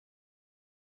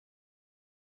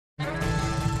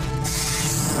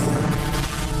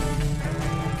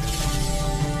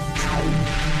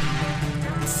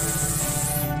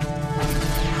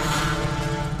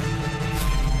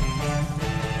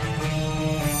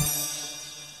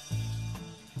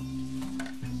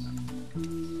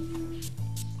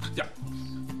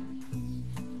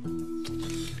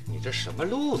这什么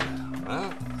路子呀？啊，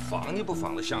仿你不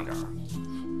仿的像点儿？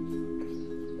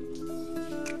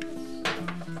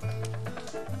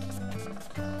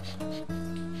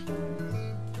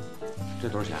这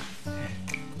多少钱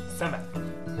？300、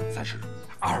30、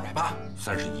280、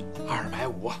 31、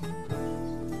250、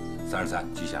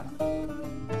33，记下了。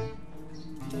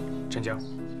成交。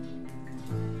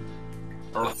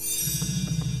收了。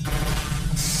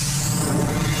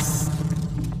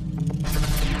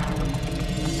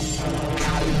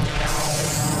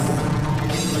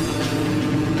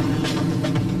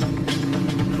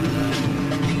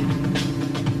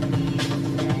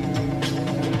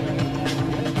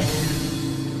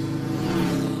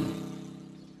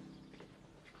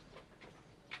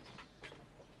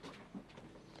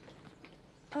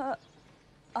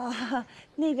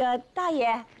那个大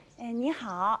爷，你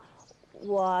好，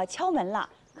我敲门了，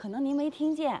可能您没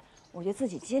听见，我就自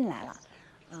己进来了。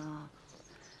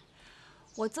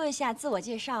我做一下自我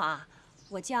介绍啊，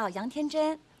我叫杨天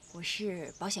真，我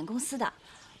是保险公司的，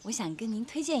我想跟您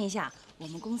推荐一下我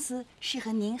们公司适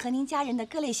合您和您家人的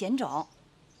各类险种。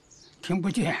听不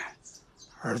见，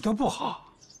耳朵不好。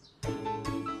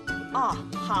哦，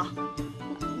好，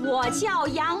我叫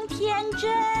杨天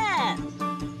真。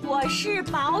我是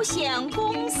保险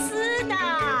公司的。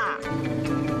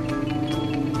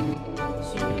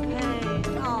许配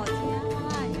到天涯。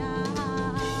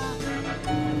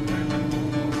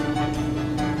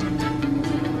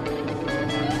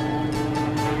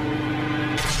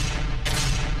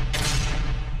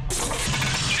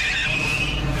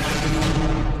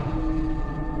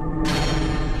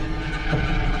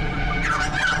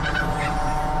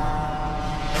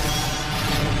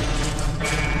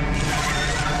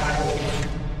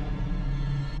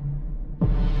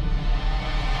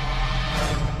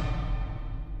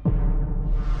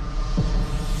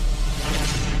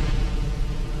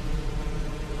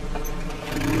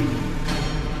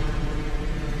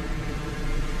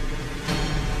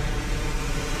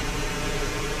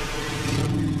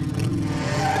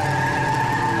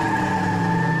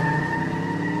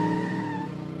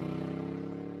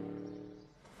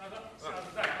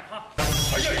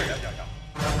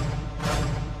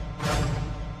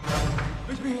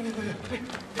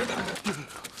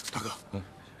大哥，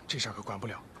这事儿可管不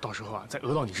了，到时候啊再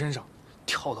讹到你身上，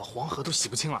跳到黄河都洗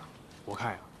不清了。我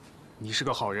看呀，你是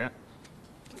个好人，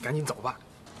赶紧走吧。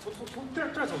从这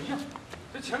儿走一下，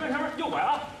这前面右拐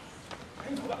啊，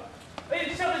赶紧走吧。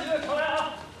哎，下次记得常来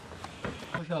啊。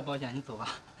不需要保险，你走吧。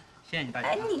谢谢你大姐。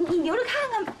哎，你留着看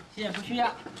看吧。谢谢，不需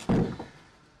要。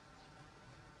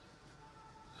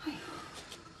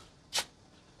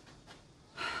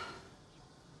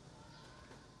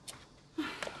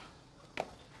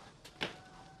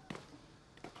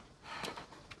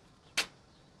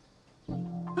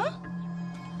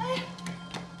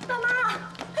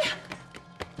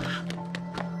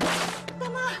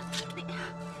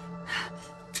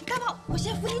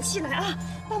起来啊，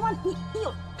大妈，你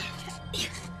有，哎呀，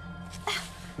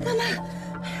大妈，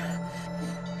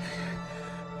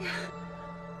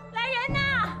来人呐！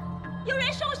有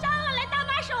人受伤了，来搭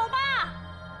把手吧，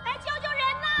来救人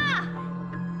呐！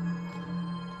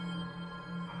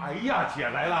哎呀，姐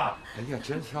来了！哎呀，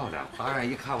真漂亮！当然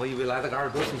一看，我以为来了个20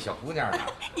多岁小姑娘呢。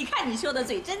你看你说的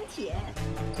嘴真甜，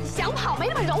想跑没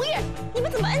那么容易，你们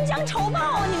怎么恩将仇报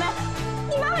啊？你们！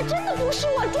你妈妈真的不是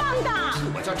我撞的，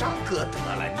我叫张哥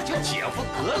得了，你叫姐夫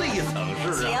隔了一层，是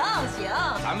不是？行，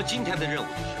咱们今天的任务就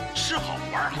是吃好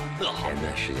玩好乐好。前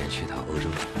段时间去趟欧洲，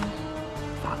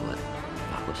法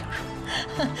国享受。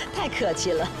太客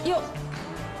气了哟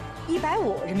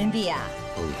，150人民币呀？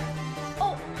欧元。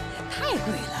哦，太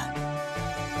贵了。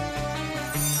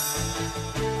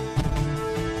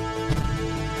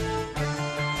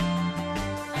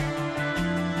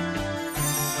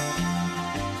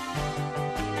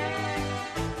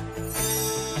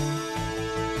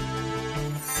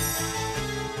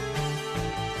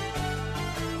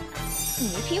你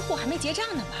那批货还没结账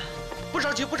呢吧？不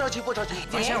着急，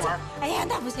咱先玩。哎呀，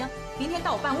那不行，明天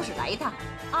到我办公室来一趟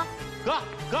啊！哥，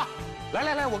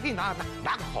来，我给你拿个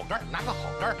好杆，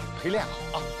陪练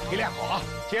好啊，陪练好啊！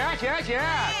姐，这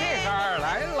杆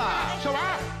来了，小王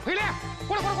陪练，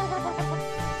过来！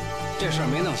这事儿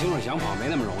没弄清楚，想跑没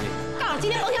那么容易。告诉今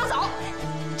天甭想走，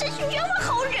真是冤枉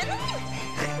好人！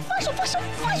放手，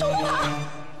不跑！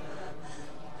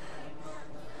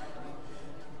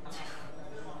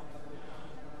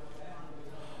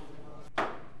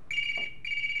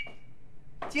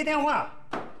接电话。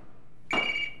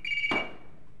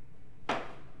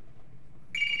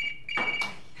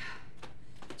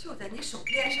就在你手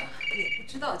边上，也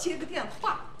不知道接个电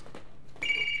话。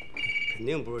肯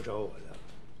定不是找我的。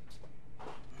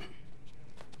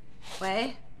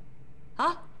喂，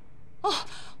啊，哦，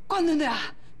关墩墩啊，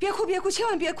别哭别哭，千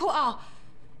万别哭啊！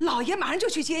老爷马上就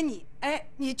去接你，哎，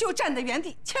你就站在原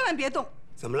地，千万别动。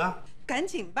怎么了？赶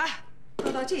紧吧，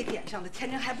都到这点上了，天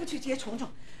天还不去接虫虫，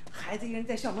孩子一人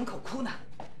在校门口哭呢。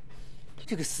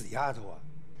这个死丫头啊，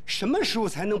什么时候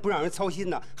才能不让人操心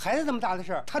呢？孩子这么大的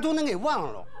事儿，她都能给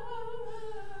忘了。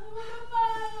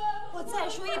我再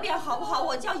说一遍好不好？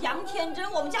我叫杨天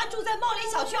真，我们家住在茂林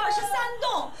小区23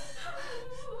栋。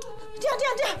这样，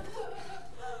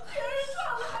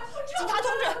警察同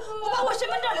志，我把我身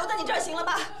份证留在你这儿行了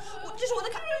吧？这是我的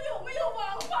卡。有没有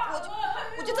王法？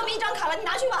我就这么一张卡了，你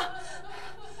拿去吧。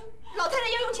老太太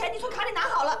要用钱，你从卡里拿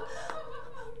好了。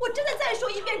我真的再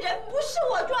说一遍，人不是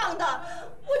我撞的，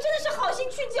我真的是好心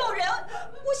去救人。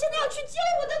我现在要去接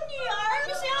我的女儿，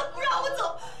你谁要不让我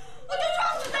走，我就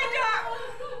撞死在这儿。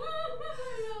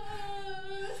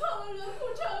撞了人不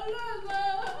承认啊！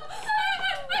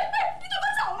你怎么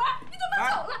走了？你怎么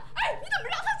走了？哎，你怎么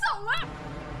让他走了？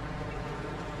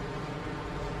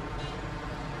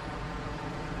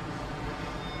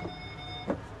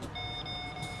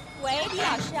喂，李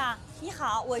老师啊，你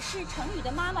好，我是程宇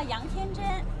的妈妈杨天真。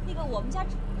那个我们家，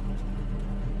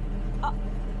哦，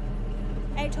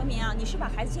哎，程明啊，你是把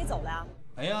孩子接走了啊？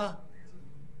哎呀，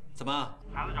怎么？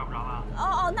孩子找不着了？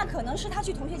哦，那可能是他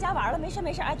去同学家玩了，没事，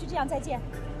哎，就这样，再见。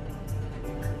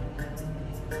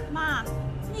妈，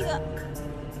那个，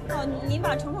哦，您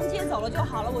把虫虫接走了就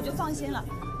好了，我就放心了。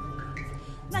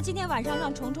那今天晚上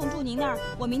让虫虫住您那儿，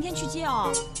我明天去接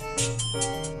哦。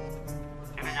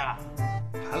田天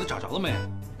真，孩子找着了没？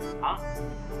啊，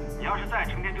你要是再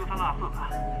成天丢三落四的，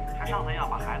像上次一样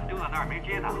把孩子丢在那儿没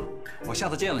接他，我下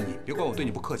次见了你，别怪我对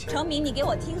你不客气。程明，你给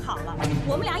我听好了，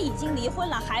我们俩已经离婚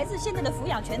了，孩子现在的抚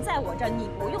养权在我这儿，你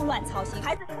不用乱操心。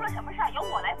孩子出了什么事儿由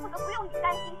我来负责，不用你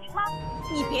担心，行吗？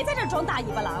你别在这儿装大尾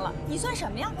巴狼了，你算什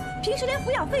么呀？平时连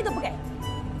抚养费都不给。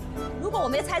如果我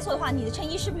没猜错的话，你的衬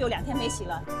衣是不是有2天没洗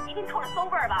了？一定臭着馊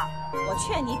味儿吧？我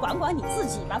劝你管管你自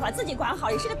己吧，把自己管好，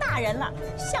也是个大人了，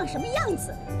像什么样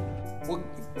子？我。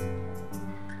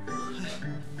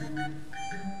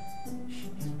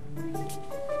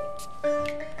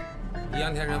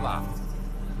杨天真吧？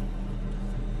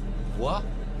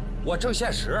我郑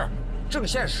现实，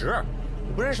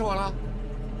你不认识我了？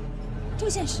郑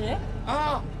现实？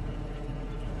啊！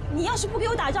你要是不给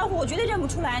我打招呼，我绝对认不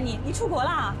出来你。你出国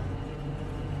了？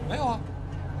没有啊。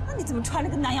那你怎么穿得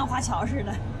跟南洋华侨似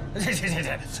的？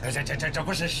这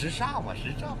不是时尚吗？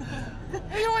时尚。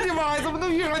哎呦我的妈呀，怎么能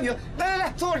遇上你了？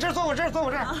来，坐我这儿。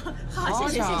啊、好，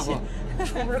谢谢。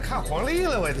出门看黄历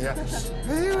了，我天！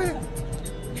哎呦喂！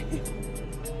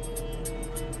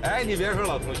哎，你别说，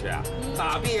老同学，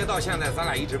打毕业到现在，咱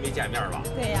俩一直没见面吧？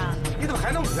对呀。你怎么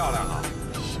还那么漂亮啊？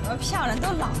什么漂亮，都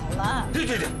老了。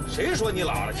对，谁说你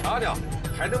老了？瞧瞧，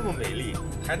还那么美丽，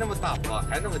还那么大方，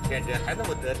还那么天真，还那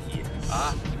么得体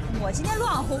啊！我今天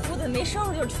乱乎乎的，没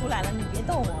收拾就出来了，你别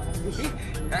逗我了。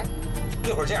哎，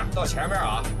一会儿这样，到前面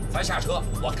啊，咱下车，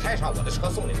我开上我的车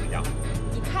送你回家。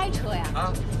你开车呀？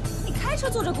啊？你开车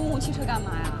坐着公共汽车干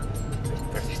嘛呀？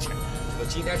不是，我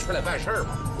今天出来办事儿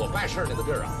嘛，我办事儿那个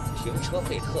地儿啊，停车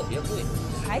费特别贵。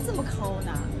还这么抠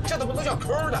呢？这都不能叫抠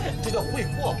呢，这叫会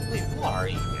过而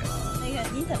已。那个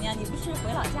你怎么样？你不是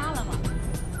回老家了吗？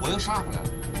我又杀回来了。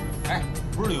哎，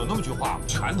不是有那么句话吗？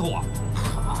拳头啊，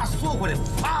啪缩回来，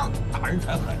啪打人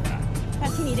才狠呢。那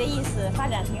听你这意思，发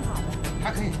展挺好的。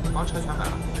还可以，房车全买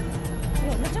了。哎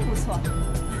呦，那真不错。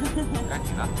赶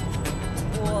紧的。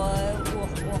我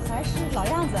还是老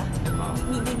样子。啊。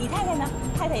你太太呢？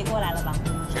太太也过来了吧？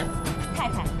谁？太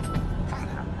太。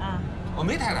啊。我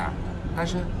没太太，但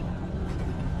是。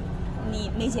你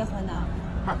没结婚呢？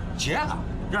不是结了，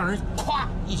让人咵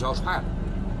一脚踹了。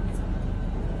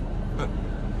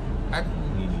哎，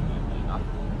你呢？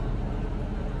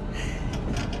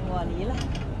我离了。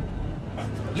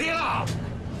离了？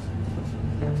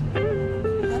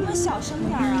能不能小声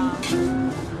点啊？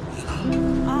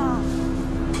啊！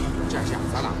这样，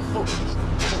咱俩后边说。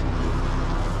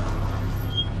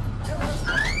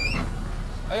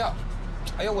哎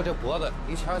呀，我这脖子，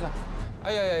你瞧瞧。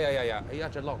哎呀，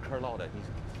这唠嗑唠的，你，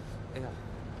哎呀，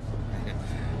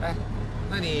哎，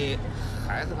那你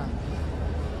孩子呢？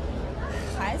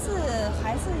孩子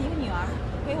一个女儿，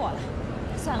归我了。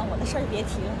算了，我的事儿别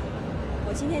提了。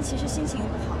我今天其实心情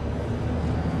不好。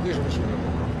为什么心情不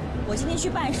好？我今天去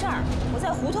办事儿，我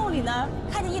在胡同里呢，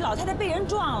看见一老太太被人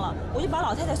撞了，我就把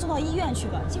老太太送到医院去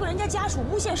了。结果人家家属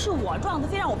诬陷是我撞的，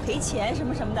非让我赔钱什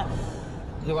么的。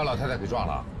你把老太太给撞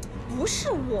了？不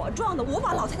是我撞的，我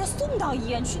把老太太送到医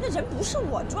院去，那人不是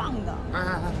我撞的。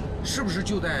哎，是不是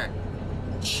就在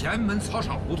前门草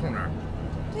场胡同那儿？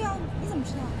对呀，你怎么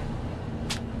知道？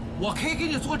我可以给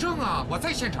你作证啊，我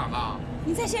在现场啊。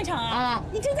你在现场啊？啊，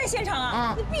你真在现场啊？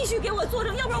啊，你必须给我作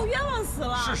证，要不然我冤枉死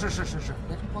了。是，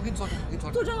我给你作证，我给你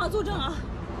作证。作证啊，作证啊！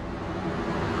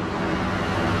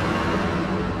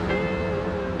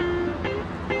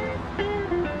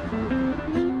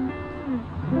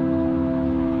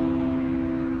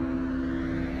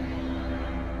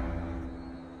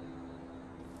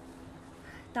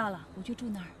到了，我就住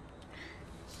那儿。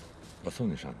我送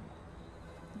你上去吗？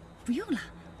不用了，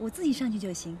我自己上去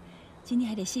就行。今天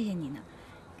还得谢谢你呢，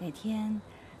改天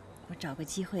我找个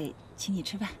机会请你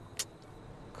吃饭。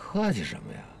客气什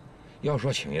么呀？要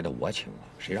说请也得我请啊，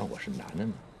谁让我是男的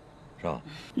呢？是吧？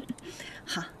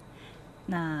好，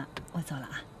那我走了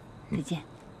啊，再见。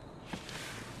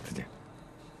再见。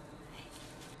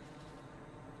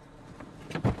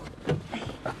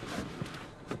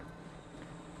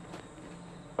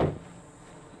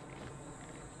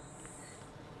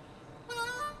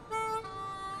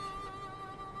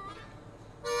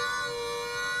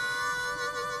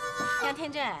杨天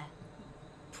真，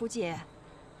蒲姐，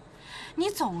你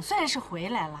总算是回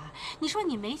来了。你说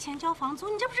你没钱交房租，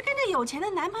你这不是跟着有钱的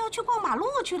男朋友去逛马路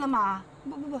去了吗？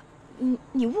不，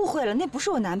你误会了，那不是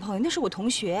我男朋友，那是我同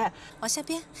学。往下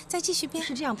编，再继续编。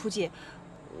是这样，蒲姐，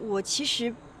我其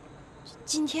实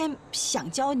今天想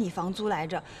交你房租来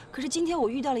着，可是今天我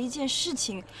遇到了一件事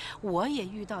情。我也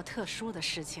遇到特殊的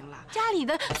事情了，家里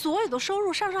的所有的收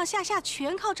入上上下下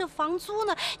全靠这房租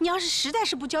呢。你要是实在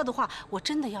是不交的话，我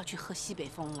真的要去喝西北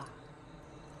风了。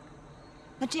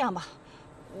那这样吧，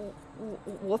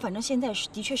我反正现在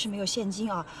的确是没有现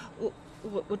金啊。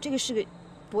我这个是个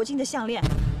铂金的项链，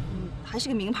还是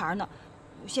个名牌呢，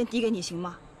我先抵给你行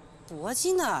吗？铂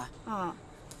金的啊，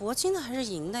铂金的还是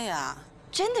银的呀？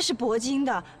真的是铂金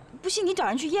的，不信你找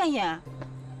人去验验。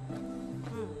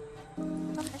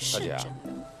那还是真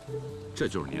的。这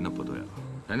就是您的不对了。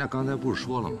人家刚才不是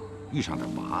说了吗？遇上点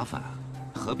麻烦，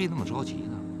何必那么着急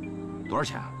呢？多少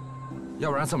钱？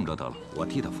要不然这么着得了，我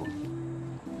替他付。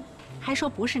还说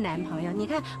不是男朋友，你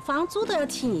看房租都要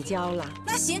替你交了。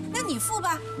那行，那你付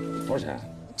吧。多少钱？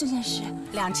这件事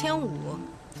2500，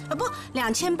啊不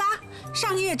，2800，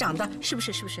上个月涨的，是不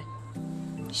是？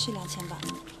是2800。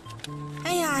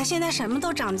哎呀，现在什么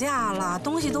都涨价了，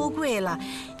东西都贵了。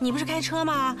你不是开车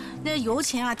吗？那油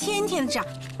钱啊，天天涨。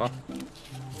好，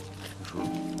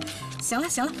行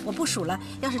了，我不数了。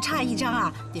要是差1张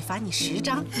啊，得罚你10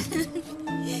张。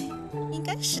应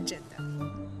该是真的。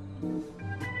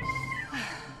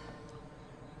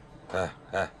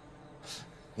哎，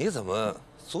你怎么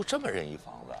租这么人一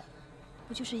房子？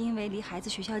不就是因为离孩子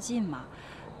学校近吗？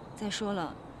再说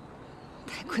了，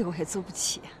太贵我也租不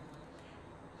起。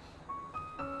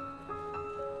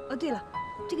哦，对了，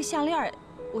这个项链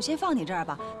我先放你这儿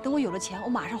吧，等我有了钱，我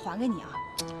马上还给你啊。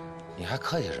你还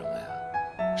客气什么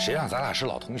呀？谁让咱俩是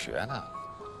老同学呢？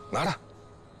拿着。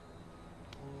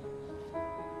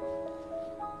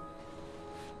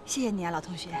谢谢你啊，老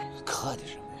同学。客气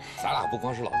什么呀？咱俩不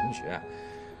光是老同学，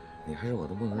你还是我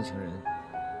的梦中情人。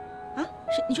啊？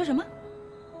是你说什么？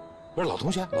不是老同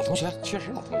学，确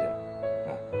实老同学。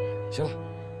啊，行了，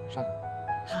上车。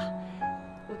好，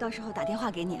我到时候打电话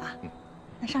给你啊。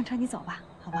那上车你走吧，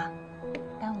好吧？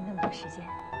耽误那么多时间。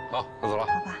好，我走了。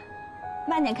好吧，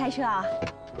慢点开车啊。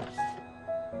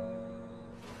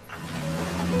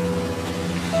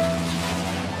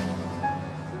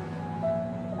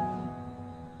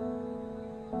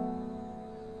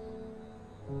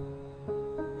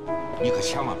你可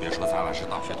千万别说咱俩是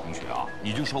大学同学啊！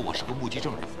你就说我是个目击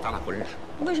证人，咱俩不认识。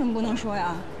为什么不能说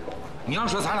呀？你要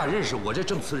说咱俩认识，我这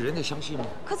证词人家相信吗？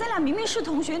可咱俩明明是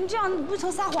同学，你这样不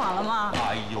成撒谎了吗？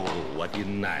哎呦，我的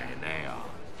奶奶呀！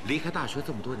离开大学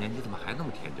这么多年，你怎么还那么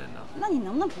天真呢？那你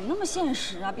能不能不那么现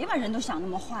实啊？别把人都想那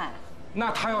么坏。那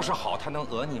他要是好，他能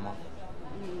讹你吗？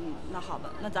那好吧，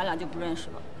那咱俩就不认识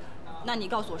了。那你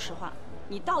告诉我实话，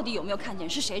你到底有没有看见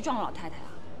是谁撞了老太太啊？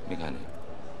没看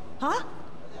见。啊？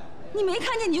你没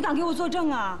看见你就敢给我作证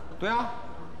啊？对啊，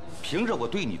凭着我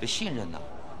对你的信任呢。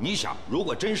你想，如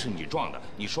果真是你撞的，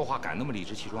你说话敢那么理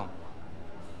直气壮？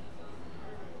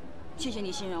谢谢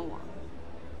你信任我。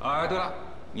哎，对了，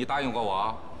你答应过我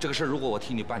啊，这个事如果我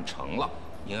替你办成了，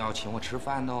你要请我吃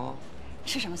饭的哦。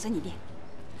吃什么随你便。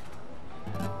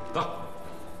走。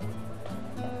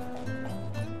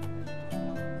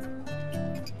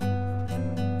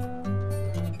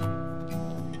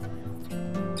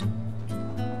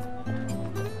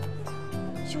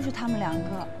就是他们2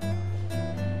个。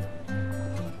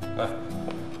哎，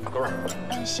哥们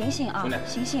儿。醒醒啊！兄弟，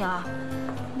醒醒啊！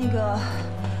那个，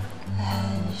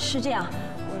是这样，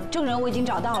证人我已经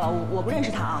找到了，我不认识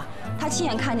他啊。他亲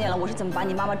眼看见了我是怎么把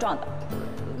你妈妈撞的。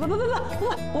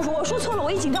我说错了，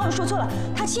我一紧张我说错了。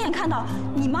他亲眼看到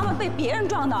你妈妈被别人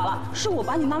撞倒了，是我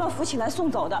把你妈妈扶起来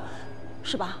送走的，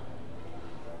是吧？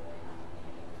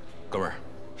哥们儿，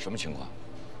什么情况？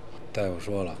大夫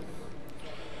说了，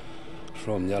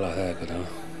说我们家老太太可能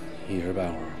一时半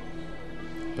会儿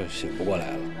就醒不过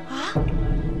来了。啊！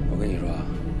我跟你说啊，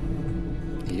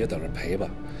你就等着赔吧，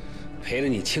赔了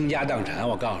你倾家荡产，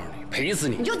我告诉你，赔死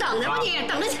你！你就等着吧你，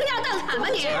等着倾家荡产吧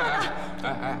你！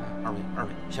哎，二位，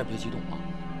先别激动啊，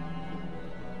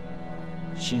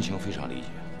心情非常理解。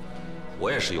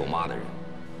我也是有妈的人，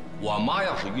我妈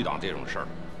要是遇到这种事儿，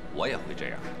我也会这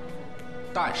样。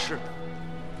但是，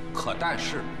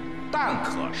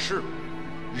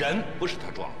人不是他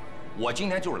撞的。我今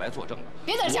天就是来作证的。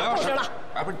别在这瞎胡说了。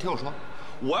哎，不是，你听我说，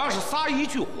我要是撒一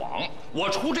句谎，我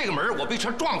出这个门，我被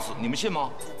车撞死，你们信吗？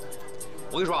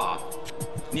我跟你说啊，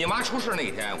你妈出事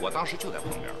那天，我当时就在旁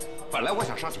边，本来我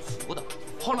想上去扶的，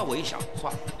后来我一想，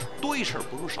算了，多一事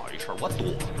不如少一事，我躲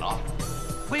了。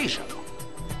为什么？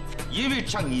因为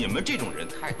像你们这种人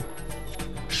太多了。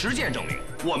实践证明，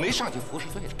我没上去扶是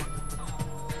对的。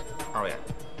二位，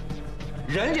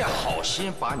人家好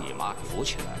心把你妈扶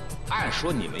起来了，按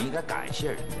说你们应该感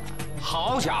谢人家。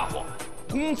好家伙，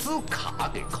工资卡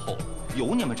给扣了，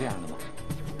有你们这样的吗？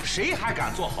谁还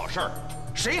敢做好事儿？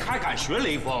谁还敢学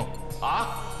雷锋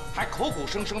啊？还口口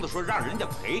声声的说让人家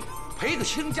赔个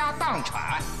倾家荡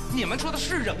产，你们说的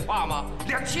是人话吗？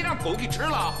两鸡让狗给吃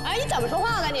了！哎，你怎么说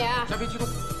话呢你？先别激动，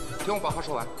听我把话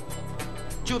说完。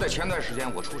就在前段时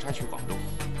间，我出差去广州，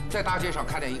在大街上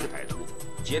看见一个歹徒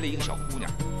劫了一个小姑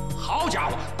娘。好家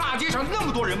伙，大街上那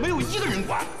么多人，没有一个人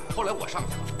管。后来我上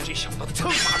去了，这小子噌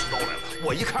拿出刀来了。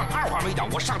我一看，二话没讲，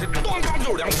我上去咣当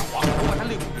就是2脚啊，我把他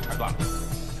肋骨给踹断了。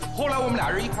后来我们俩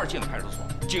人一块进了派出所，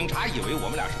警察以为我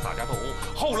们俩是打架斗殴。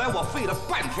后来我费了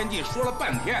半天劲，说了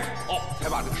半天，才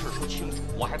把这个事说清楚。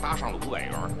我还搭上了500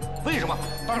元。为什么？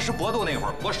当时搏斗那会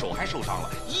儿，我手还受伤了，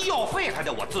医药费还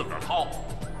得我自个儿掏。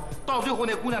到最后，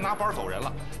那姑娘拿包走人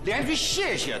了，连句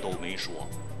谢谢都没说，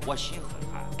我心很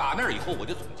寒。打那以后，我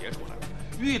就总结出来了：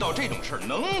遇到这种事儿，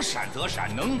能闪则闪，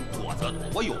能躲则躲。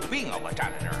我有病啊！我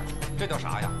站在那儿，这叫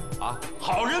啥呀？啊，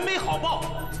好人没好报。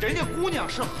人家姑娘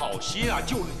是好心啊，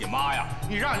救了你妈呀！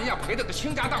你让人家赔了个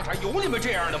倾家荡产，有你们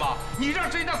这样的吗？你让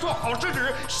人家做好事的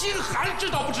人心寒，知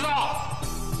道不知道？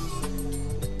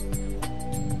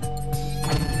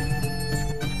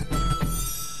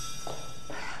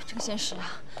郑先生啊，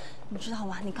你知道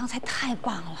吗？你刚才太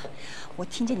棒了，我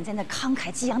听见你在那慷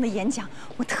慨激昂的演讲，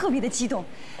我特别的激动。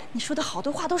你说的好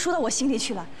多话都说到我心里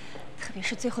去了，特别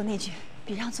是最后那句“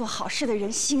别让做好事的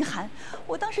人心寒”，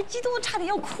我当时激动的差点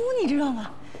要哭，你知道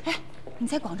吗？哎，你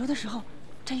在广州的时候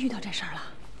真遇到这事儿了？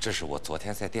这是我昨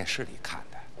天在电视里看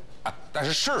的，啊，但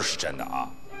是事儿是真的啊。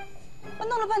我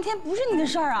弄了半天不是你的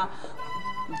事儿啊！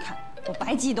你看我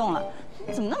白激动了，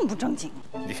你怎么那么不正经？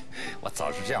我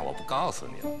早知这样，我不告诉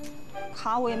你了。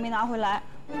卡我也没拿回来，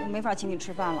我没法请你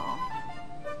吃饭了啊。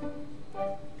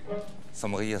怎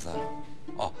么个意思？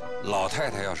哦，老太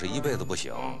太要是一辈子不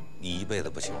醒，你一辈子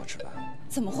不请我吃饭？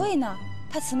怎么会呢？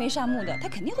她慈眉善目的，她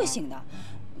肯定会醒的。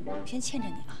偏欠着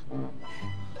你啊。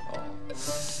哦，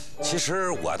其实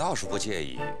我倒是不介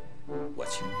意，我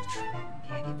请你吃。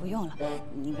别，不用了，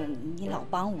那个你老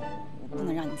帮我，我不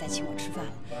能让你再请我吃饭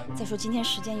了。再说今天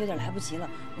时间有点来不及了，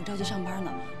我着急上班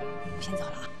呢，我先走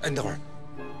了啊。哎，你等会儿，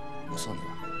我送你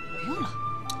吧。不用了。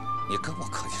你跟我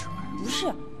客气什么呀？不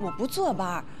是，我不坐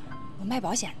班，我卖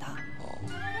保险的。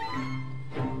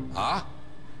哦。啊？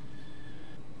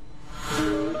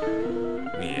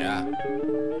你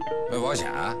卖保险？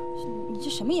你这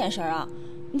什么眼神啊？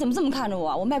你怎么这么看着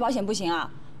我？我卖保险不行啊？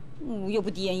又不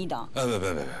低人一等。别，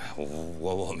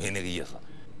我没那个意思。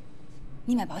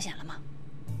你买保险了吗？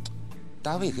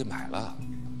单位给买了。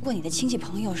如果你的亲戚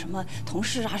朋友、什么同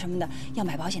事啊什么的要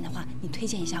买保险的话，你推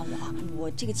荐一下我。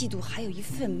我这个季度还有一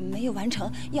份没有完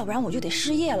成，要不然我就得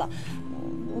失业了。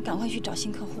我赶快去找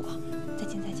新客户啊！再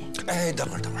见。哎，等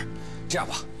会儿，这样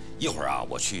吧，一会儿啊，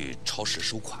我去超市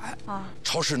收款啊。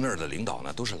超市那儿的领导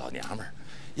呢都是老娘们儿，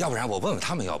要不然我问问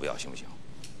他们要不要，行不行？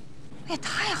哎，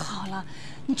太好了！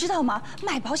你知道吗？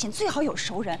卖保险最好有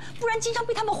熟人，不然经常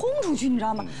被他们轰出去，你知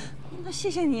道吗？那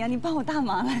谢谢你啊，你帮我大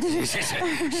忙了。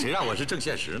谁让我是正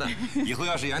现实呢？以后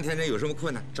要是杨天真有什么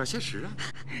困难，找现实啊。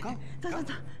走。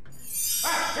哎，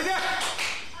天天，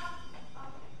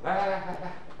来，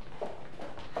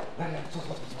坐。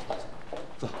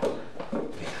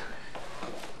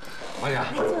王姐，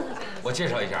我介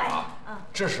绍一下啊，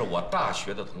这是我大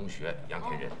学的同学杨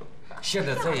天真，现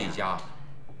在在一家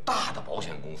大的保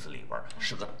险公司里边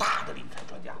是个大的理财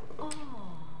专家。好。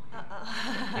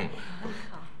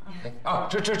啊，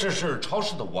这是超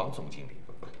市的王总经理。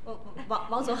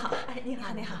王总好，哎，你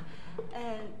好，你好，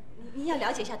您要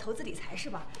了解一下投资理财是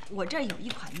吧？我这儿有一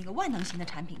款那个万能型的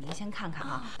产品，您先看看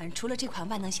啊。除了这款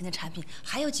万能型的产品，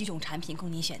还有几种产品供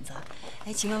您选择。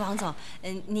哎，请问王总，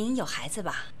您有孩子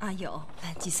吧？啊，有。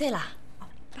几岁了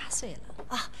？8岁了。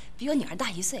啊，比我女儿大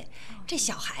1岁。这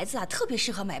小孩子啊，特别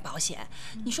适合买保险。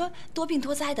你说多病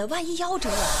多灾的，万一夭折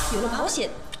了，有了保险。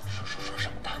说什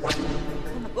么呢？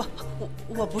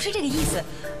我不是这个意思，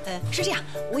是这样，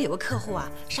我有个客户啊，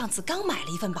上次刚买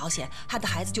了一份保险，他的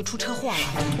孩子就出车祸了，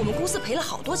我们公司赔了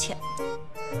好多钱。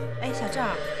哎，小郑，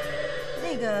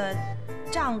那个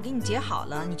账给你结好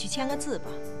了，你去签个字吧。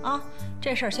啊，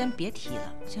这事儿先别提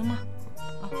了，行吗？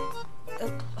啊，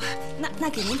那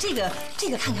给您这个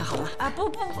看看好吗？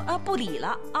啊，不理了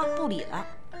啊，不理了。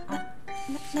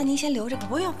那您先留着吧。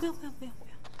不用。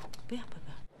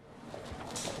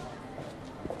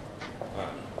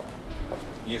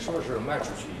你说是卖出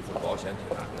去一份保险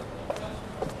挺难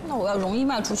的。那我要容易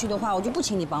卖出去的话，我就不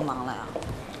请你帮忙了呀。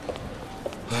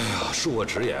哎呀，恕我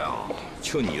直言啊，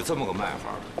就你这么个卖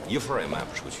法，一份也卖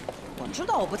不出去。我知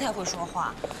道我不太会说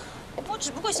话，我只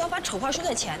不过想把丑话说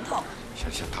在前头。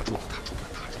行，打住了。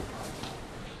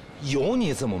有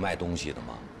你这么卖东西的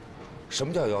吗？什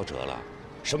么叫夭折了？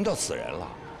什么叫死人了？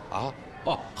啊？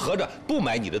哦，合着不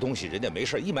买你的东西，人家没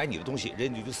事；一买你的东西，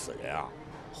人家就死人啊？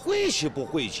晦气不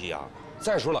晦气啊？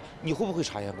再说了，你会不会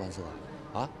察言观色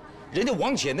啊？人家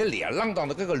王姐那脸浪荡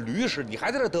的跟个驴似的，你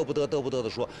还在这嘚不嘚的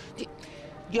说，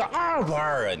你二不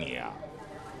二啊你？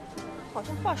好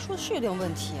像话说的是有点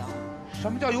问题啊。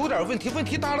什么叫有点问题？问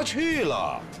题大了去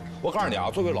了。我告诉你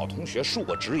啊，作为老同学，恕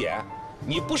我直言，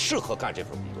你不适合干这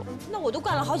份工作。那我都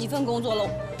干了好几份工作了，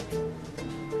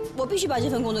我必须把这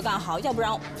份工作干好，要不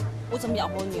然我怎么养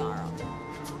活我女儿啊？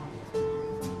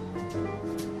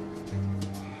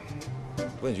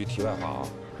问句题外话啊，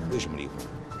为什么离婚？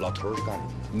老头是干什么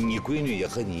的？你闺女也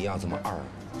和你一样这么二？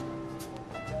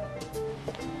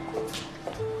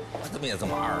我怎么也这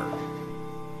么二呢？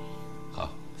好，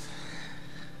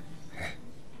哎，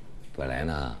本来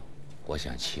呢，我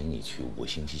想请你去5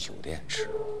星级酒店吃，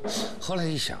后来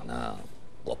一想呢，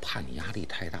我怕你压力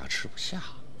太大吃不下，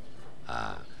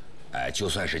就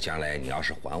算是将来你要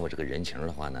是还我这个人情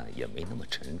的话呢，也没那么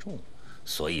沉重，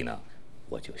所以呢，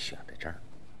我就选在这儿。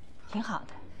挺好的，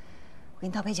我给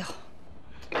你倒杯酒。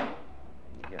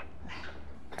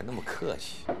还那么客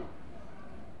气，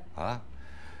啊！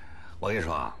我跟你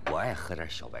说啊，我爱喝点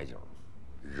小白酒，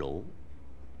柔。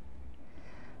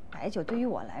白酒对于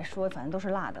我来说，反正都是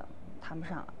辣的，谈不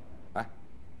上。哎，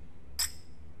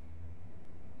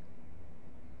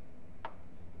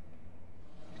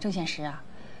郑宪实啊，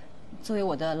作为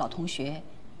我的老同学，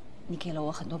你给了我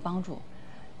很多帮助，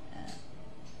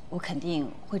我肯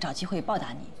定会找机会报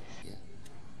答你。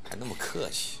还那么客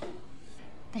气。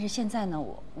但是现在呢，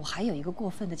我还有一个过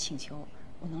分的请求，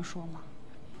我能说吗？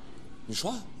你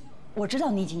说。我知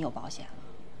道你已经有保险了，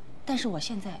但是我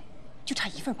现在就差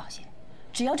1份保险，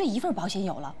只要这1份保险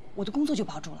有了，我的工作就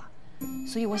保住了。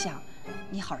所以我想，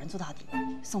你好人做到底，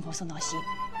送佛送到西，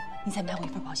你再买我1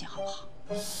份保险好不好？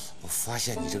我发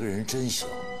现你这个人真行，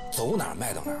走哪儿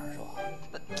卖到哪儿是吧？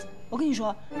我跟你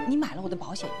说，你买了我的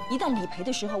保险，一旦理赔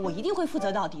的时候，我一定会负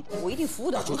责到底的，我一定服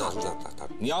务得很好。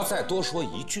你要再多说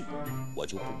一句，我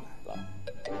就不买了。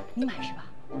你买是吧？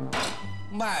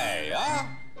买呀！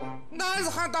男子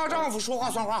汉大丈夫，说话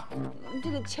算话。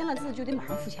这个签了字就得马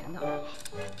上付钱的。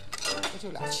不就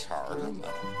俩钱儿了吗？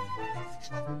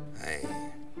哎，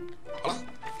好了，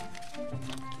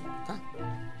看，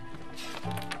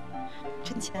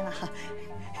真签了哈。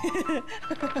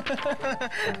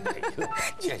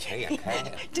见钱眼开。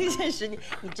郑宪实，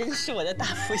你真是我的大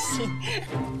福星。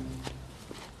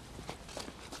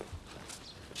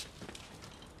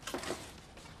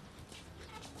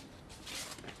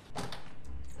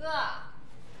哥，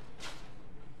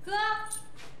在。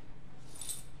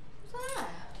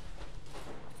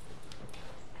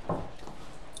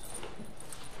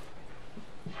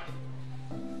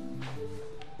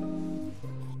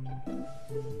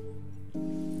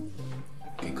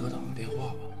给哥打个电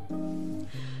话吧。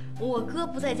我哥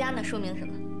不在家，那说明什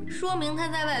么？说明他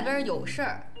在外边有事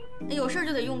儿，有事儿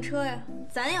就得用车呀。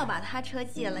咱要把他车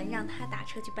借了，让他打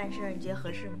车去办事儿，你觉得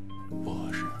合适吗？不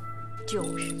合适。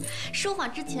就是，说话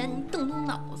之前你动动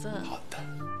脑子。好的。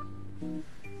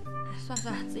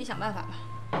算了，自己想办法吧。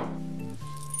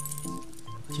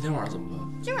今天晚上怎么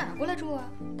办？今晚上过来住啊？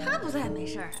他不在没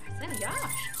事儿，咱俩约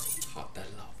是。好的，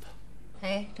老婆。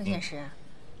哎，郑宪实，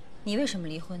你为什么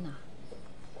离婚呢？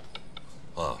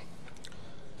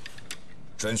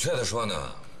准确的说呢，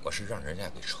我是让人家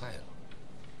给踹了。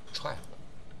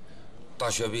大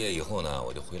学毕业以后呢，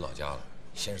我就回老家了，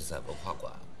先是在文化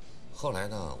馆后来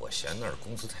呢，我嫌那儿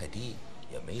工资太低，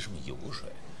也没什么油水。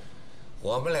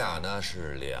我们俩呢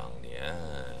是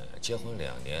结婚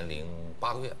2年零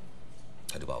8个月，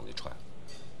他就把我给踹了。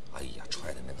哎呀，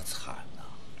踹的那个惨呐！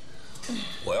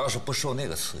我要是不受那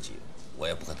个刺激，我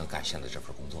也不可能干现在这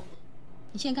份工作。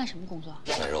你现在干什么工作？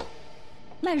卖肉。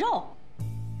卖肉？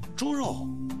猪肉、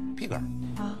皮肝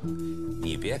啊！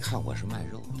你别看我是卖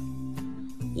肉的，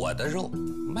我的肉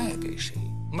卖给谁，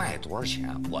卖多少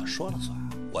钱，我说了算。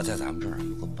我在咱们这儿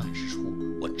有个办事处，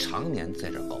我常年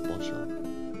在这儿搞包销。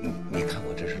你看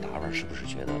我这身打扮，是不是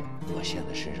觉得我现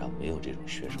在身上没有这种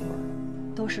学生味儿？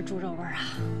都是猪肉味儿啊！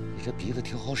你这鼻子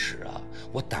挺好使啊！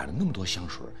我掸了那么多香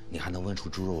水，你还能闻出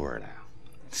猪肉味儿来啊？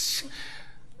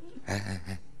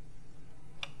哎，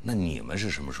那你们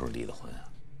是什么时候离的婚啊？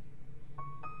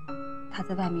他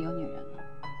在外面有女人了，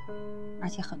而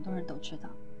且很多人都知道，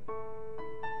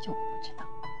就我不知道，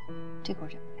这个我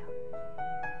忍不了。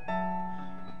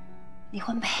离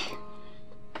婚呗。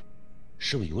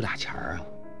是不是有俩钱儿啊？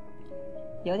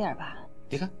有点吧。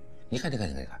你看，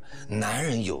男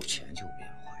人有钱就变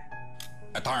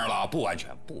坏。当然了，不完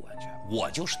全，我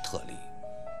就是特例。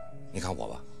你看我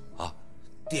吧，啊，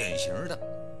典型的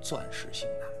钻石型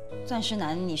男。钻石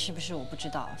男你是不是我不知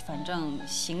道，反正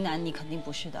型男你肯定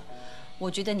不是的。我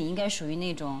觉得你应该属于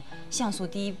那种像素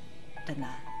低的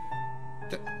男。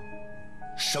对，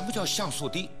什么叫像素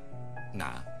低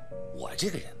男？我这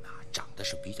个人呐，长得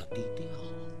是比较低调。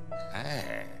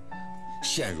哎，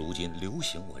现如今流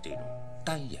行我这种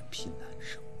单眼皮男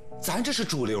生，咱这是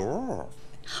主流。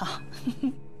好。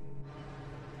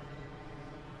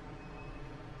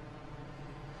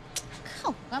看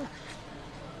我干嘛？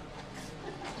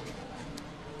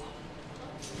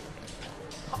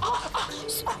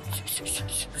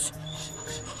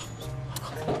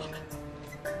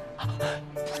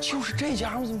不就是这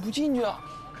家伙，怎么不进去啊？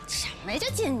什么叫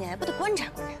进去？不得观察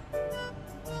观察？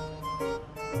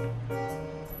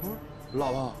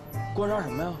老婆，观察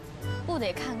什么呀？不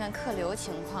得看看客流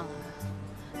情况啊，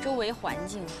周围环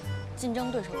境，竞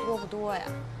争对手多不多呀？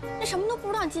那什么都不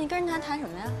知道，进去跟人谈什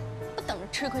么呀？不等着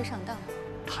吃亏上当？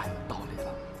太有道理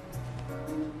了。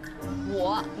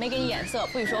我没给你眼色，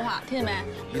不许说话，听见没？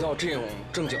一到这种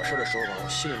正经事的时候吧，我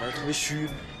心里面特别虚。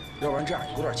要不然这样，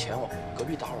有点钱，我隔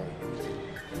壁打会儿游戏。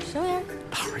什么人？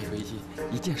打会儿游戏，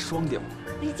一箭双雕。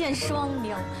一箭双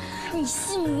雕，你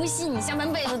信不信？你下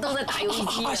半辈子都在打游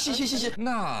戏机？谢。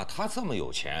那他这么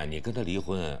有钱，你跟他离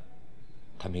婚，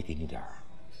他没给你点儿？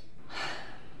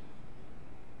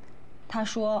他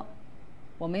说，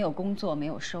我没有工作，没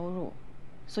有收入，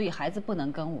所以孩子不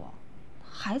能跟我。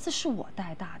孩子是我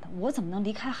带大的，我怎么能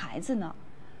离开孩子呢？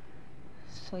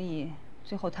所以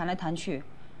最后谈来谈去，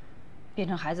变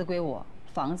成孩子归我，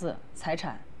房子、财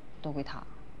产都归他。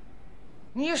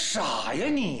你傻呀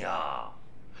你呀！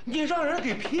你让人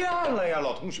给骗了呀，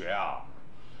老同学啊！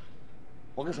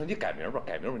我跟你说，你改名吧，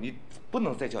你不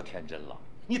能再叫天真了。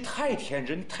你太天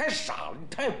真，你太傻了，你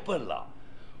太笨了。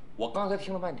我刚才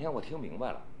听了半天，我听明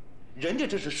白了，人家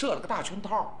这是设了个大圈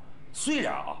套。虽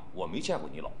然啊，我没见过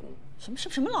你老公。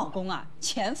什么老公啊？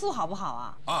前夫好不好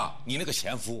啊？啊，你那个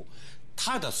前夫，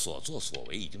他的所作所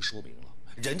为已经说明了，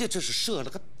人家这是设了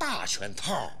个大圈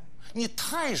套。你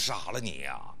太傻了你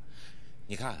呀！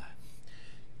你看，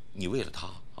你为了他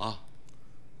啊，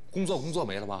工作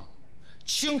没了吧？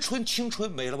青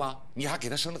春没了吧？你还给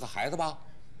他生了个孩子吧？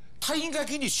他应该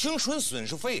给你青春损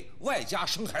失费，外加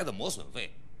生孩子磨损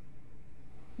费。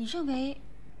你认为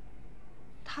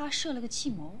他设了个计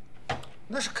谋？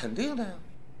那是肯定的呀。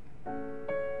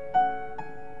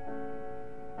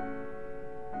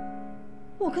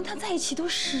我跟他在一起都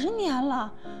10年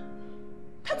了，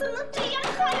他怎么能这样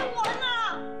害我呢？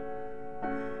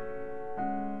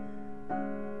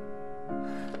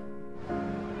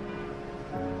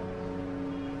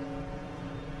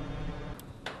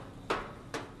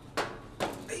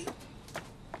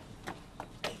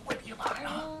我的妈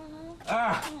呀！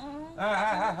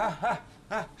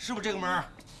哎，是不是这个门？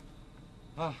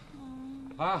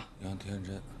杨天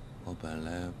真，我本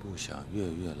来不想月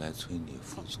来催你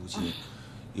付租金，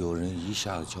有人一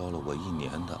下子交了我1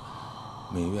年的，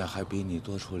每月还比你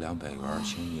多出200元，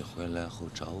请你回来后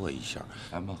找我一下，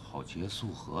咱们好结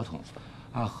束合同。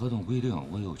按合同规定，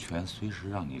我有权随时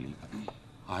让你离开。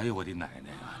哎呦，我的奶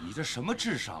奶啊！你这什么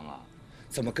智商啊？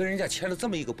怎么跟人家签了这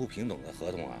么一个不平等的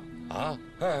合同啊？啊！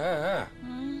哎，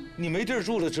你没地儿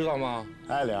住了，知道吗？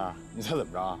哎，玲儿，你猜怎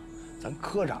么着？咱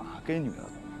科长啊，跟女的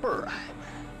倍儿暧昧，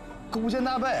勾肩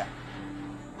搭背，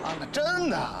啊，那真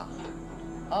的，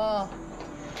啊，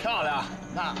漂亮，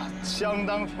那相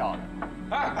当漂亮。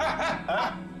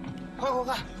哎，快，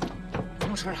怎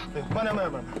么吃了？慢点，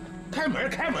开门！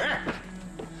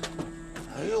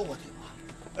哎哎呦我的妈！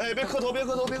哎，别磕头，别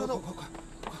磕头，别磕头！快！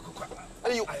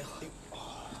哎呦！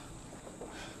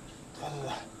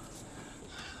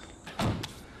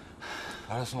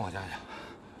把他送我家去。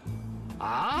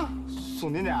啊？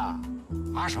送您家？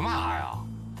啊什么啊呀？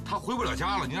他回不了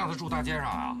家了，你让他住大街上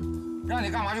啊？让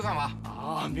你干嘛就干嘛。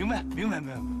啊，明白。明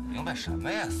白什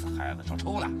么呀？死孩子，少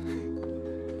抽呢。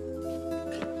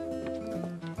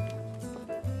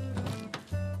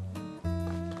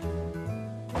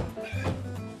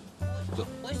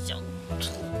我想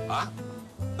吐啊！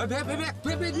哎，别，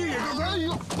你忍住！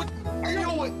哎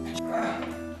呦我！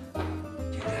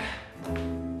甜甜，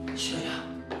醒醒，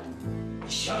你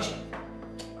想想，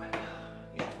哎呀，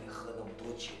让你喝那么多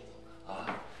酒啊，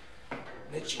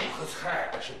那酒和菜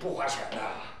是不花钱的，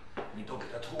你都给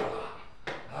他吐了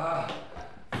啊！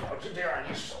早知这样，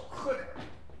你少喝点。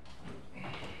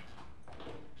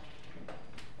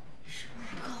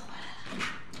哥回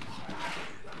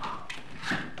来了。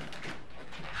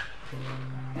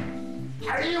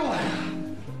哎呦我呀！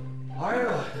哎呦！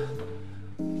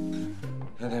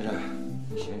杨太太，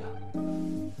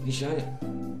你醒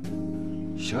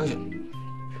醒！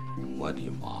我的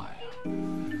妈呀，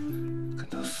跟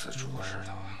他死猪似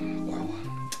的！怪我，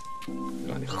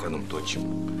让你喝那么多酒，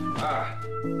哎！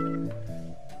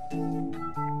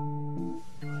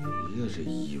哎呀，这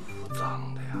衣服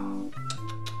脏的呀！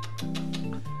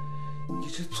你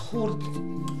这错了，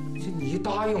你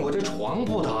答应我，这床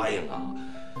不答应啊！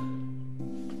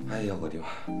哎呀，我的妈！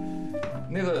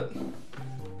那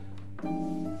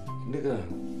个，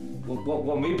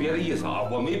我没别的意思啊，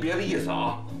我没别的意思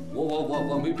啊，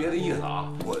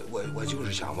我就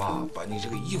是想吧，把你这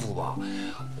个衣服吧，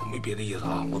我没别的意思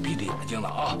啊，我闭着眼睛呢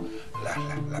啊，来，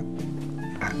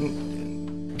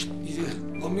你这个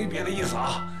我没别的意思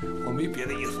啊，我没别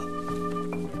的意思。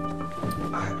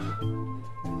哎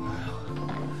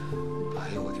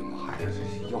呀，我的妈呀，这是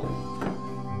要命！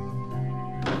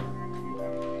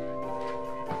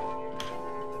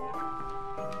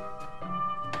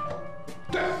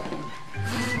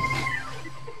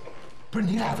不是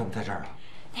你俩怎么在这儿啊？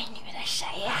那女的谁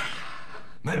呀？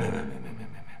没，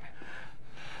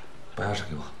把钥匙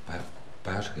给我，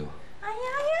把钥匙给我。哎呀，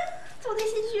走进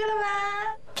新区了吧？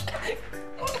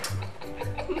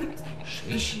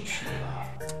谁心虚啊？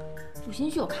主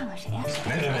心虚，我看看谁呀？没。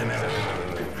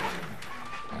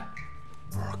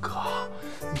二哥，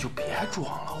你就别装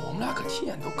了，我们俩可亲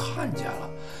眼都看见了。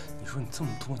你说你这么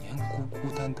多年孤孤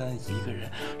单单一个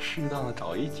人，适当的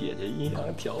找一姐姐阴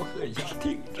阳调和一下，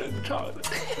挺正常的。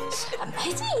什么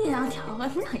叫阴阳调和？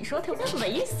你说特别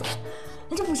猥琐。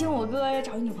那就不行，我哥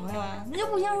找一女朋友啊？那就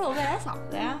不行，是我未来嫂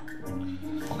子呀？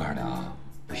我告诉你啊，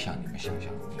不像你们想象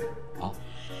的啊。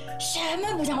什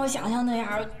么不像我想象那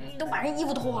样？你都把人衣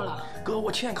服脱了。哥，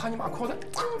我亲眼看你把裤子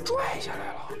拽下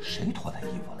来了。谁脱他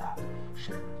衣服了？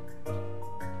是。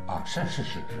啊，是，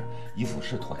衣服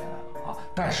是脱下来了啊，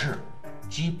但是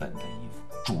基本的衣服、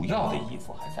主要的衣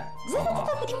服还在。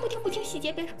不听，细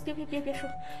节别说。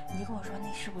你就跟我说，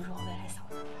那是不是我未来嫂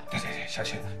子？对，小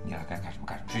青，你俩该干什么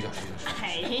干什么，睡觉。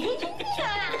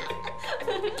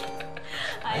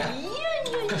哎呀！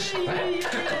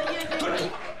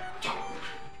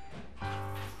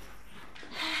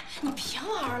你别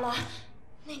玩了，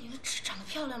那女的长得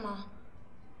漂亮吗？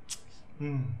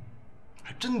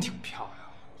还真挺漂亮。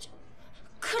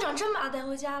科长真把她带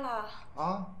回家了？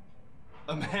啊？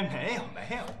没有，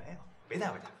没带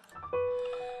回家。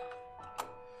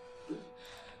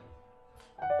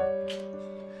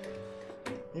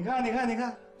你看，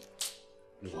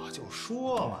我就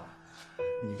说嘛，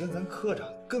你跟咱科长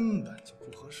根本就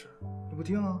不合适，你不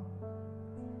听啊？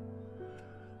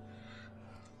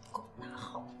给我拿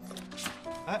好。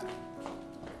哎。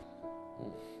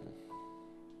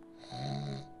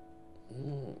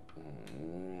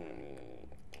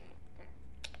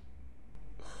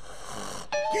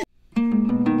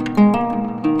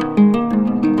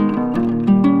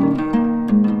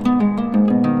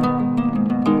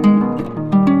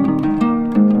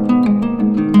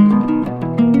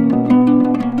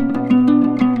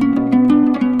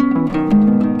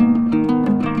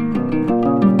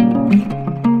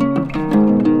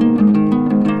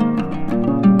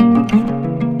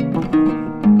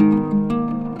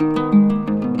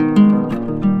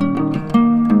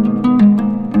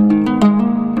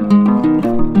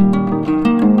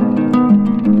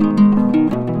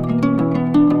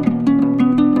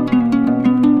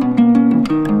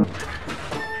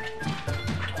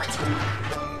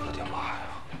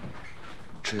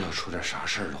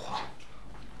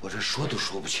说都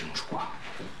说不清楚啊！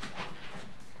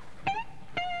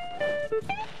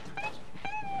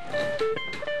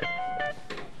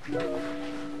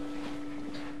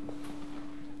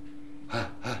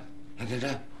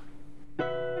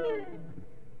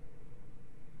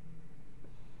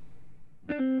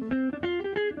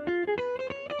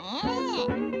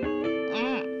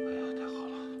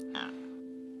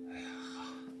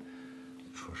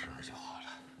出事就好了，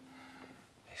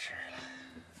没事了。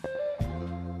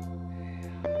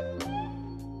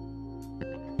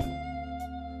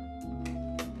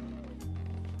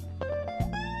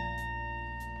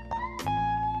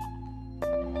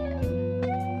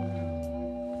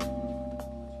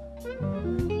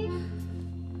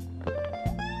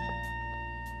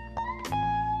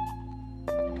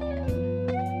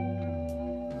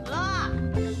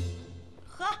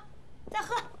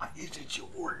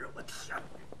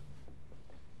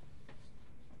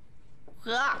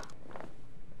喝，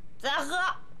再喝。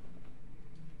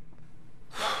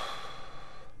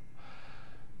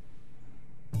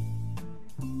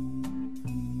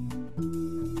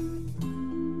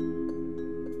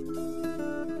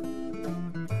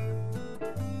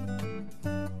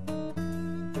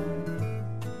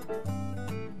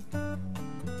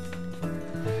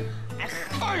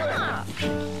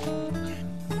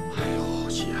哎呦，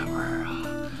姐们儿啊，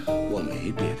我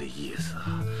没别的意思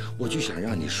啊，我就想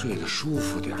让你睡得舒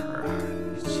服点儿啊。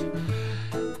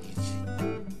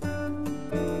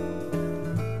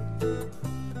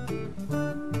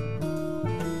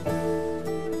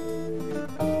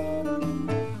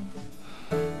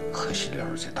可惜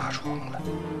了这大床了。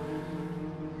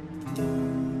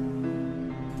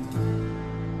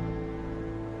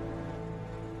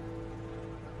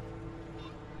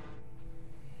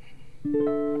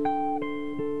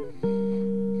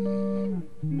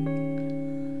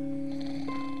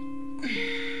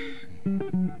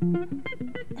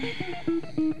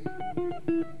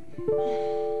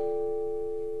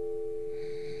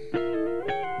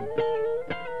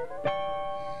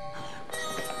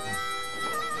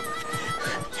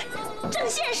郑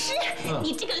宪师，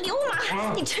你这个流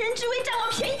氓，你趁人之危占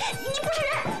我便宜，你不是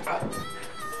人！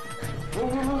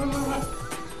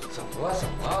怎么了？怎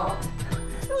么了？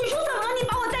你说怎么了？你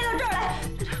把我带到这儿来，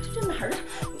这哪儿啊？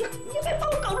你别把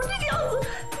我搞成这个样子！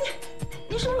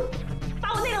你是不是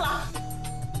把我那个了？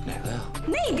哪个呀？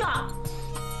那个。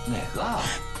哪个？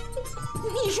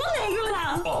你说哪个呢？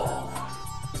哦，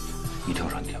你听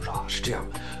说，是这样，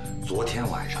昨天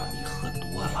晚上你喝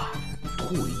多了，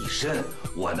吐了一身，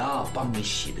我呢帮你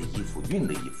洗的衣服、熨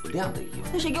的衣服、晾的衣服。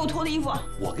那谁给我脱的衣服？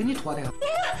我给你脱的呀。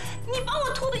你帮我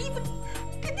脱的衣服，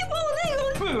肯定帮我那个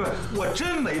了。不，我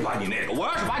真没把你那个。我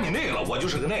要是把你那个了，我就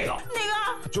是个那个。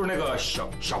哪个？就是那个小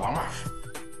王八。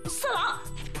色狼。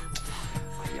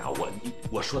哎呀，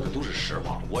我说的都是实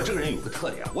话。我这个人有个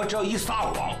特点，我只要一撒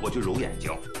谎，我就揉眼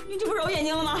睛。你这不揉眼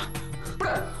睛了吗？不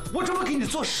是，我这不给你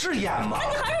做试验吗？那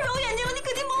你还是揉眼睛了，你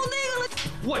肯定把我那个了。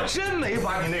我真没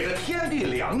把你那个，天地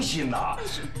良心呐！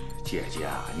姐姐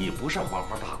啊，你不是花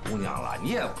花大姑娘了，你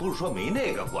也不是说没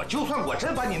那个过。就算我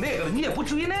真把你那个了，你也不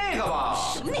至于那个吧？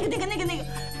什么那个，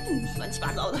乱七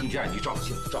八糟的。你这样，你照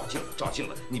镜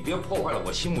子，你别破坏了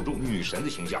我心目中女神的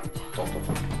形象。走。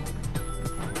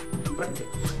不是这。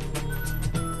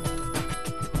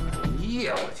哎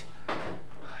呀，我去！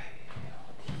哎呀，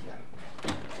天哪！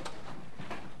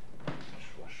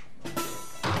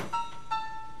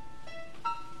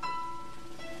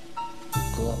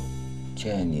哥，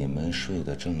见你们睡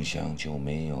得正香，就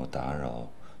没有打扰。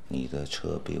你的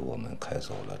车被我们开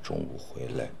走了，中午回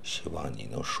来，希望你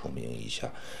能说明一下，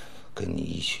跟你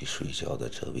一起睡觉的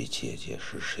这位姐姐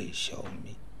是谁？小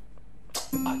米。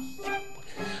哎呀，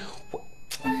我。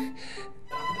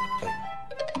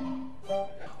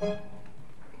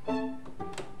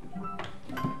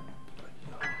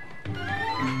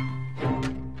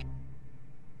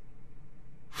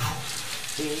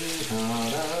滴答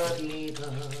答滴答，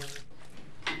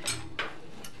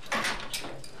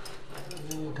滴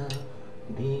答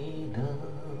滴答。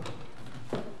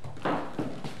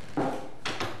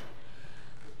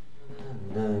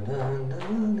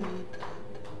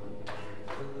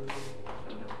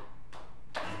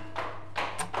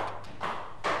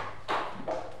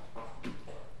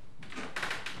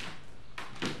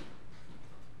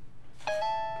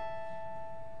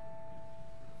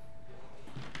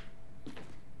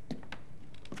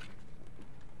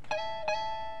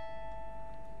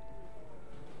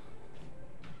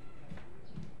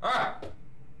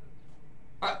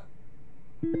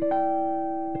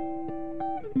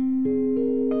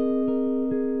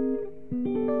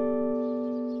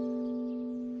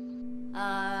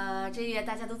这月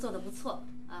大家都做得不错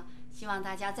啊，希望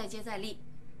大家再接再厉，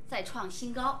再创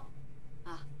新高，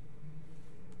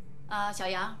小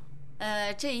杨，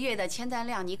这月的签单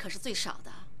量你可是最少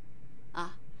的，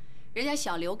啊，人家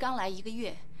小刘刚来1个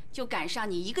月就赶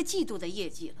上你1个季度的业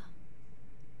绩了。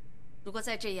如果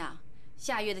再这样，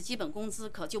下月的基本工资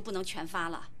可就不能全发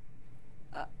了。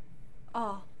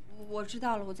哦，我知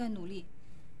道了，我在努力。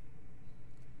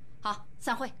好，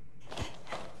散会。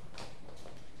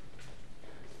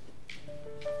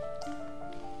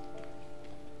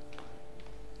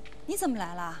你怎么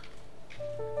来了？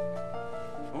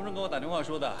虫虫跟我打电话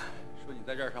说的，说你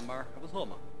在这儿上班，还不错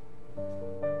嘛。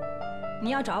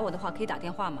你要找我的话，可以打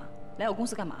电话吗？来我公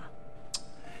司干嘛？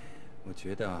我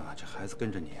觉得啊，这孩子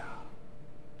跟着你啊，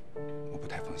我不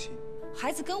太放心。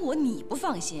孩子跟我，你不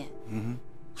放心？嗯。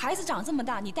孩子长这么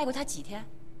大，你带过他几天？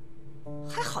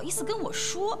还好意思跟我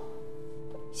说？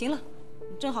行了，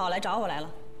你正好来找我来了，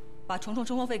把虫虫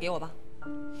生活费给我吧。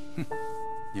哼，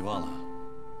你忘了，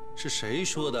是谁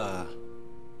说的？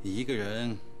你一个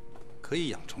人可以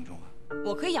养虫虫啊？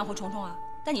我可以养活虫虫啊，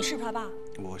但你是不是他爸？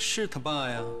我是他爸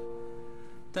呀，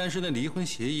但是那离婚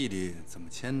协议里怎么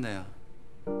签的呀？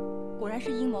果然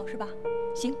是阴谋是吧？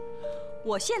行，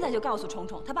我现在就告诉虫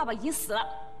虫，他爸爸已经死了。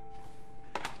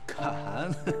敢？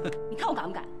你看我敢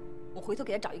不敢？我回头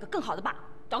给他找一个更好的爸，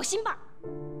找个新爸。